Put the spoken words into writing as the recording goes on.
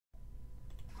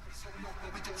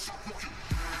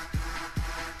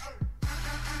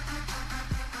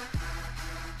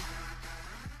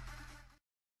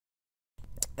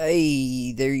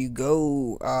Hey, there you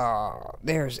go.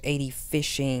 There's 80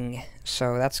 fishing.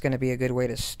 So that's going to be a good way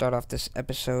to start off this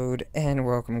episode. And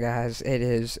welcome, guys. It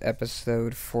is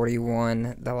episode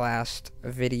 41, the last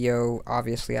video.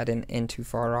 Obviously, I didn't end too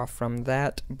far off from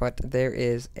that, but there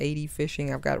is 80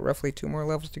 fishing. I've got roughly 2 more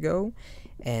levels to go,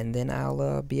 and then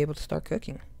I'll be able to start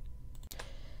cooking.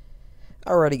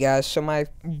 Alrighty, guys. So my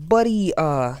buddy,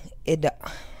 I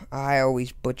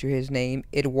always butcher his name.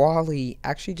 Idwali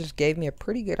actually just gave me a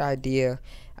pretty good idea,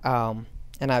 and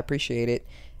I appreciate it.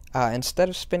 Instead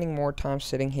of spending more time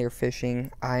sitting here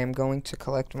fishing, I am going to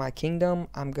collect my kingdom.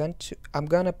 I'm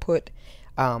gonna put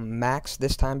max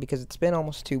this time because it's been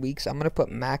almost 2 weeks. I'm gonna put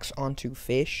max onto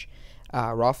fish,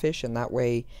 raw fish, and that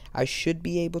way I should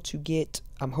be able to get.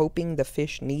 I'm hoping the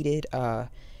fish needed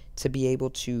to be able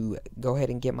to go ahead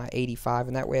and get my 85,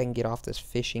 and that way I can get off this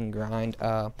fishing grind.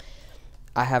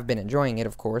 I have been enjoying it,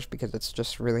 of course, because it's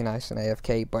just really nice and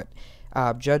AFK, but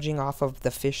judging off of the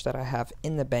fish that I have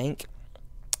in the bank,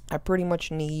 I pretty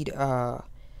much need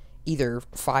either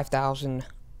 5,000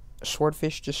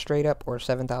 swordfish just straight up or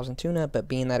 7,000 tuna, but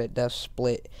being that it does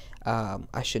split,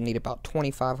 I should need about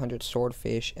 2,500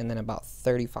 swordfish and then about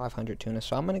 3,500 tuna.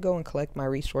 So I'm going to go and collect my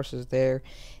resources there,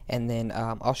 and then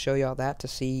I'll show y'all that to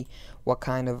see what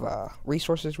kind of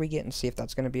resources we get and see if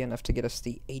that's going to be enough to get us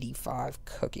the 85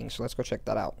 cooking. So let's go check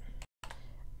that out.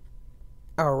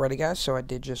 Alrighty, guys, so I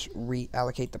did just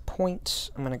reallocate the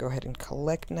points. I'm going to go ahead and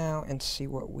collect now and see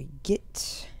what we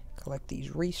get. Collect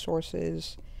these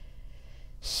resources.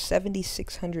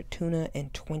 7,600 tuna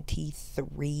and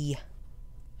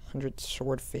 2,300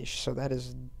 swordfish, so that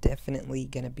is definitely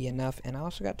going to be enough. And I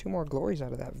also got 2 more glories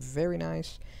out of that. Very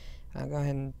nice. I'll go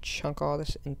ahead and chunk all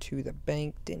this into the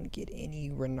bank. Didn't get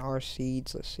any Renar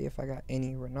seeds. Let's see if I got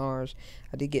any Renars.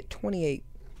 I did get 28.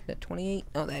 Is that 28?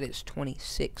 Oh, that is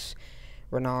 26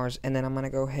 Renars. And then I'm going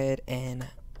to go ahead and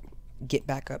get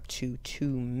back up to 2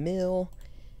 mil.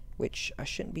 Which I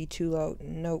shouldn't be too low.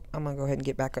 Nope, I'm going to go ahead and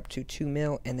get back up to 2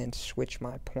 mil and then switch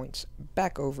my points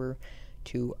back over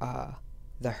to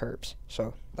the herbs.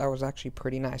 So that was actually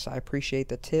pretty nice. I appreciate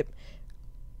the tip.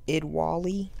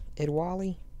 Idwali,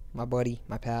 my buddy,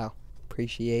 my pal.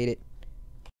 Appreciate it.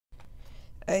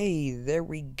 Hey, there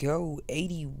we go.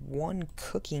 81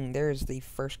 cooking. There's the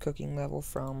first cooking level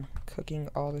from cooking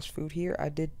all this food here. I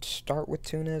did start with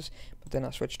tunas, but then I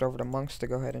switched over to monks to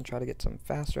go ahead and try to get some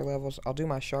faster levels. I'll do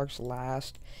my sharks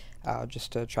last,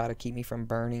 just to try to keep me from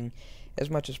burning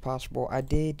as much as possible. I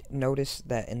did notice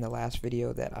that in the last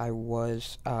video that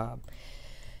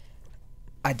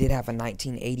I did have a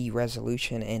 1980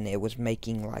 resolution, and it was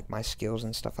making like my skills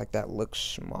and stuff like that look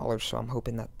smaller, so I'm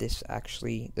hoping that this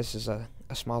is a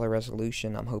smaller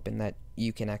resolution. I'm hoping that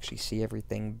you can actually see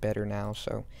everything better now,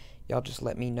 so y'all just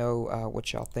let me know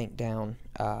what y'all think down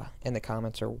in the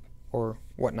comments or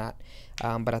whatnot,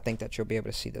 but I think that you'll be able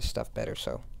to see this stuff better,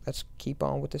 so let's keep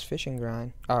on with this fishing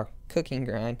grind, cooking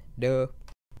grind, duh.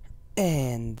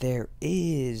 And there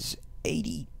is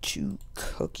 82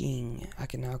 cooking. I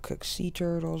can now cook sea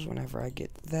turtles whenever I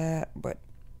get that, but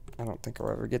I don't think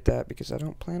I'll ever get that because I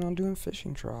don't plan on doing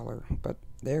fishing trawler, but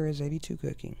there is 82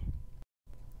 cooking.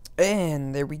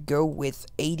 And there we go with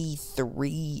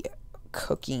 83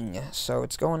 cooking. So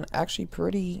it's going actually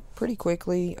pretty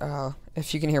quickly.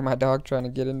 If you can hear my dog trying to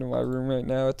get into my room right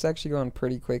now, it's actually going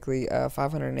pretty quickly.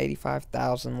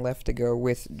 585,000 left to go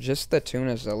with just the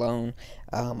tunas alone.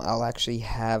 I'll actually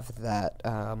have that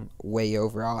way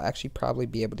over. I'll actually probably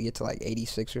be able to get to like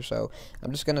 86 or so.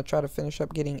 I'm just going to try to finish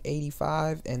up getting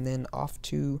 85 and then off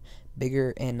to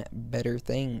bigger and better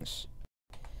things.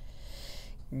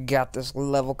 Got this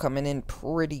level coming in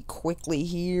pretty quickly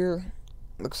here.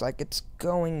 Looks like it's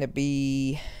going to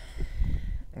be,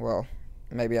 well,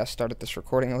 maybe I started this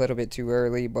recording a little bit too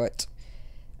early, but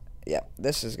yeah,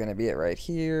 this is going to be it right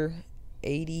here.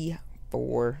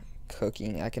 84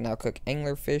 cooking. I can now cook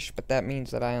anglerfish, but that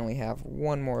means that I only have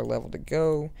 1 more level to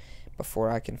go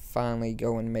before I can finally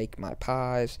go and make my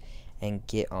pies and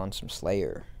get on some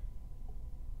Slayer.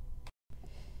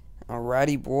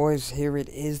 Alrighty, boys, here it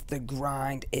is. The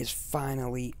grind is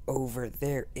finally over.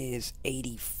 There is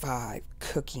 85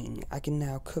 cooking. I can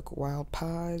now cook wild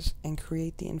pies and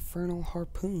create the infernal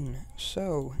harpoon.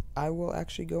 So I will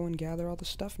actually go and gather all the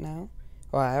stuff now.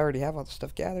 Well, I already have all the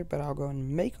stuff gathered, but I'll go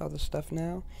and make all the stuff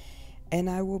now. And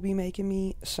I will be making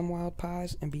me some wild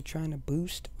pies and be trying to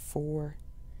boost for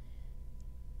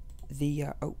the,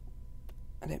 oh,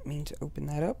 I didn't mean to open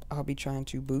that up. I'll be trying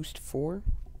to boost for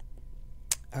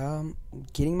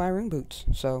getting my rune boots.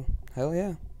 So hell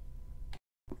yeah.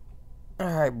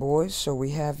 Alright boys, so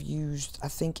we have used I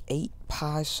think 8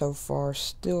 pies so far,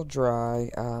 still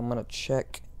dry. I'm gonna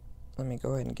check, let me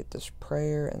go ahead and get this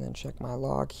prayer and then check my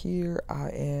log here.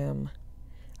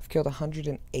 I've killed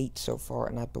 108 so far,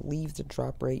 and I believe the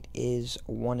drop rate is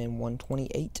 1 in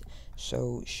 128,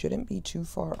 so shouldn't be too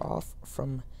far off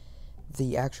from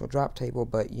the actual drop table,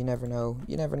 but you never know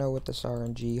with this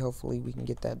RNG. Hopefully we can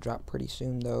get that drop pretty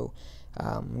soon though.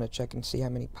 I'm gonna check and see how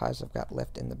many pies I've got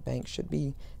left in the bank. Should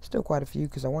be still quite a few,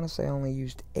 because I want to say I only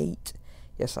used 8.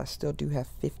 Yes, I still do have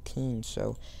 15.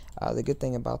 So the good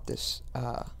thing about this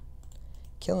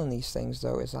killing these things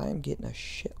though is I am getting a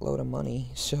shitload of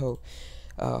money. So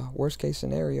worst case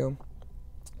scenario,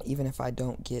 even if I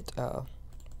don't get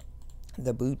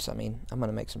the boots, I mean, I'm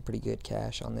gonna make some pretty good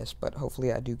cash on this, but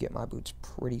hopefully I do get my boots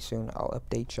pretty soon. I'll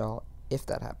update y'all if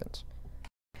that happens.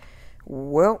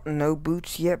 Well, no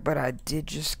boots yet, but I did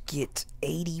just get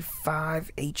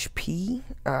 85 HP.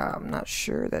 I'm not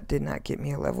sure, that did not get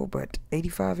me a level, but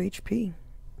 85 HP.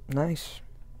 Nice.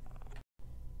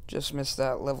 Just missed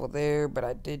that level there, but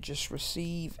I did just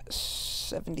receive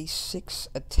 76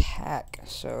 attack.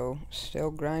 So,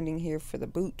 still grinding here for the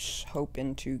boots,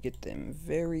 hoping to get them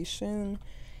very soon.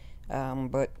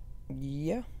 But,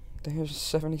 yeah, there's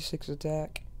 76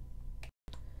 attack.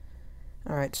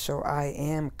 Alright, so I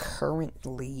am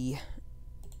currently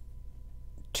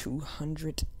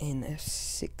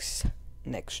 206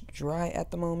 next dry at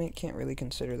the moment. Can't really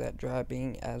consider that dry,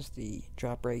 being as the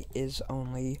drop rate is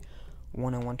only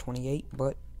 1 in 128,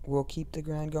 but we'll keep the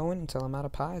grind going until I'm out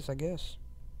of pies, I guess.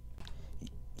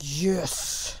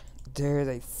 Yes! There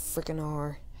they freaking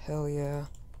are. Hell yeah.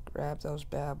 Grab those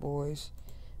bad boys.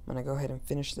 I'm gonna go ahead and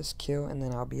finish this kill, and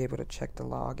then I'll be able to check the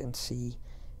log and see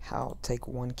how, take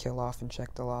one kill off and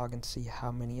check the log and see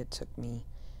how many it took me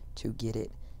to get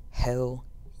it. Hell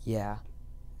yeah.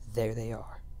 There they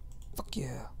are. Fuck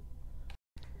yeah.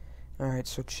 Alright,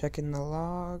 so checking the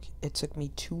log, it took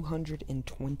me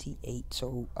 228,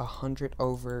 so 100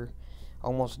 over,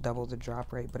 almost double the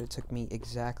drop rate, but it took me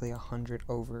exactly 100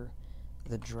 over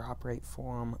the drop rate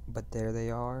for them, but there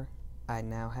they are. I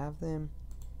now have them,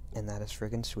 and that is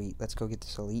friggin' sweet. Let's go get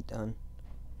this elite done.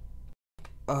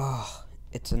 Oh,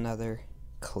 it's another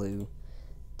clue.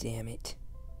 Damn it.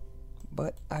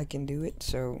 But I can do it,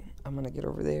 so I'm gonna get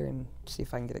over there and see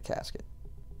if I can get a casket.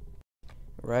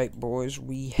 Right, boys,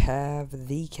 we have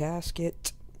the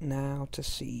casket now to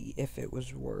see if it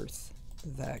was worth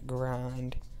that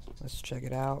grind. Let's check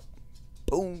it out.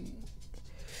 Boom.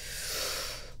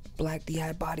 Black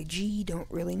DI body G, don't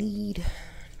really need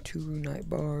 2 Runite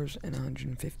bars and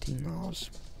 115 laws.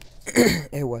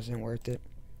 It wasn't worth it.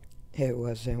 It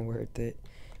wasn't worth it.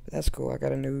 But that's cool. I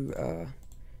got a new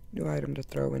item to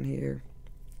throw in here.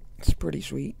 It's pretty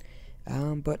sweet.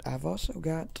 But I've also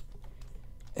got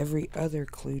every other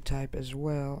clue type as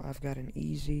well. I've got an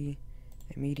easy,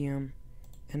 a medium,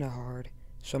 and a hard.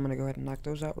 So I'm going to go ahead and knock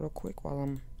those out real quick while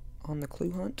I'm on the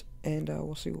clue hunt, and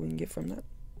we'll see what we can get from that.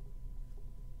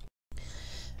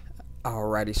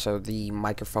 Alrighty, so the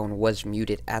microphone was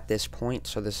muted at this point,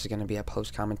 so this is going to be a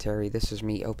post commentary. This is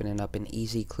me opening up an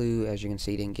easy clue. As you can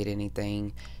see, didn't get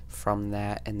anything from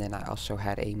that, and then I also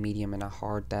had a medium and a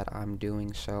hard that I'm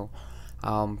doing. So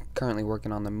currently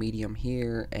working on the medium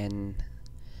here, and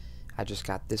I just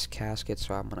got this casket,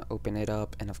 so I'm going to open it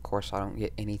up, and of course I don't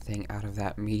get anything out of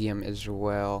that medium as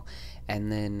well.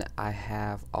 And then I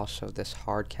have also this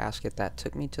hard casket that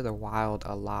took me to the wild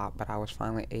a lot, but I was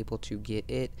finally able to get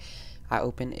it. I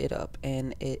opened it up,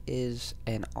 and it is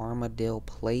an armadillo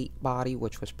plate body,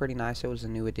 which was pretty nice. It was a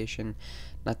new addition,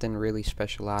 nothing really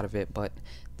special out of it, but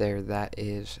there that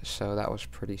is. So that was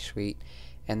pretty sweet.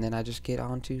 And then I just get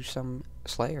onto some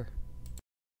Slayer.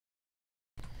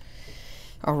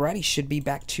 Alrighty, should be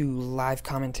back to live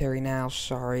commentary now.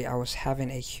 Sorry, I was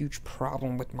having a huge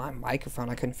problem with my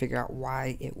microphone. I couldn't figure out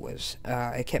why it was,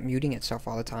 it kept muting itself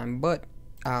all the time. But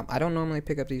I don't normally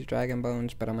pick up these dragon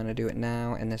bones, but I'm going to do it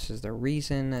now. And this is the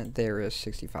reason. There is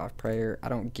 65 prayer. I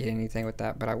don't get anything with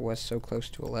that, but I was so close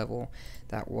to a level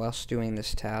that whilst doing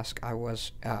this task, I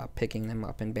was picking them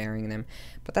up and burying them.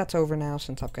 But that's over now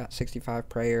since I've got 65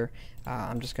 prayer.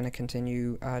 I'm just going to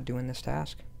continue doing this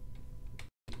task.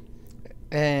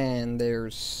 And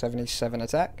there's 77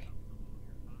 attack.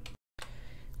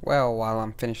 Well, while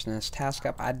I'm finishing this task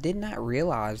up, I did not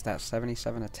realize that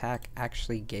 77 attack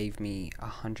actually gave me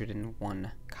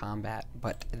 101 combat,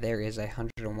 but there is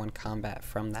 101 combat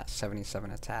from that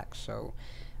 77 attack, so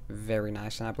very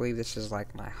nice. And I believe this is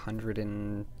like my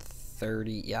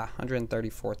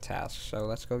 134th task, so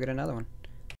let's go get another one.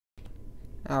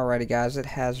 Alrighty guys, it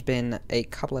has been a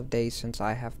couple of days since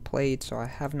I have played, so I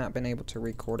have not been able to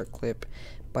record a clip,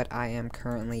 but I am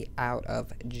currently out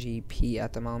of GP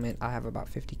at the moment. I have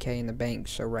about 50k in the bank,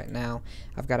 so right now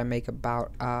I've got to make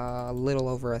about a little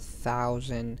over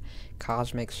 1,000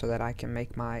 cosmics so that I can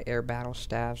make my air battle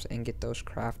staves and get those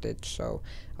crafted. So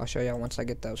I'll show y'all once I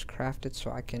get those crafted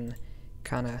so I can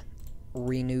kind of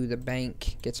renew the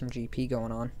bank, get some GP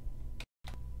going on.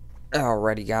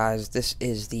 Alrighty guys, this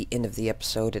is the end of the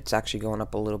episode. It's actually going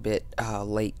up a little bit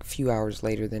late, a few hours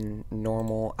later than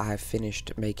normal. I've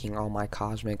finished making all my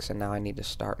cosmics and now I need to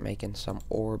start making some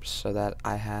orbs so that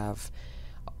I have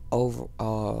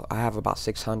about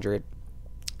 600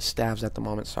 staves at the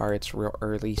moment. Sorry, it's real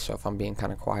early, so if I'm being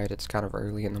kind of quiet, it's kind of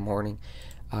early in the morning.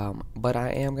 But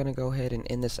I am going to go ahead and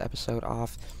end this episode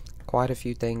off. Quite a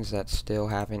few things that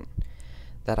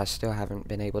I still haven't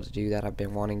been able to do that I've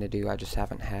been wanting to do. I just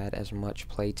haven't had as much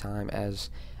playtime as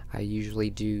I usually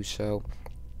do. So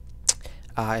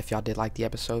if y'all did like the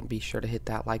episode, be sure to hit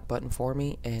that like button for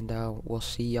me, and we'll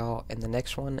see y'all in the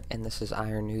next one. And this is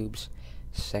Iron Noobs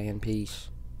saying peace.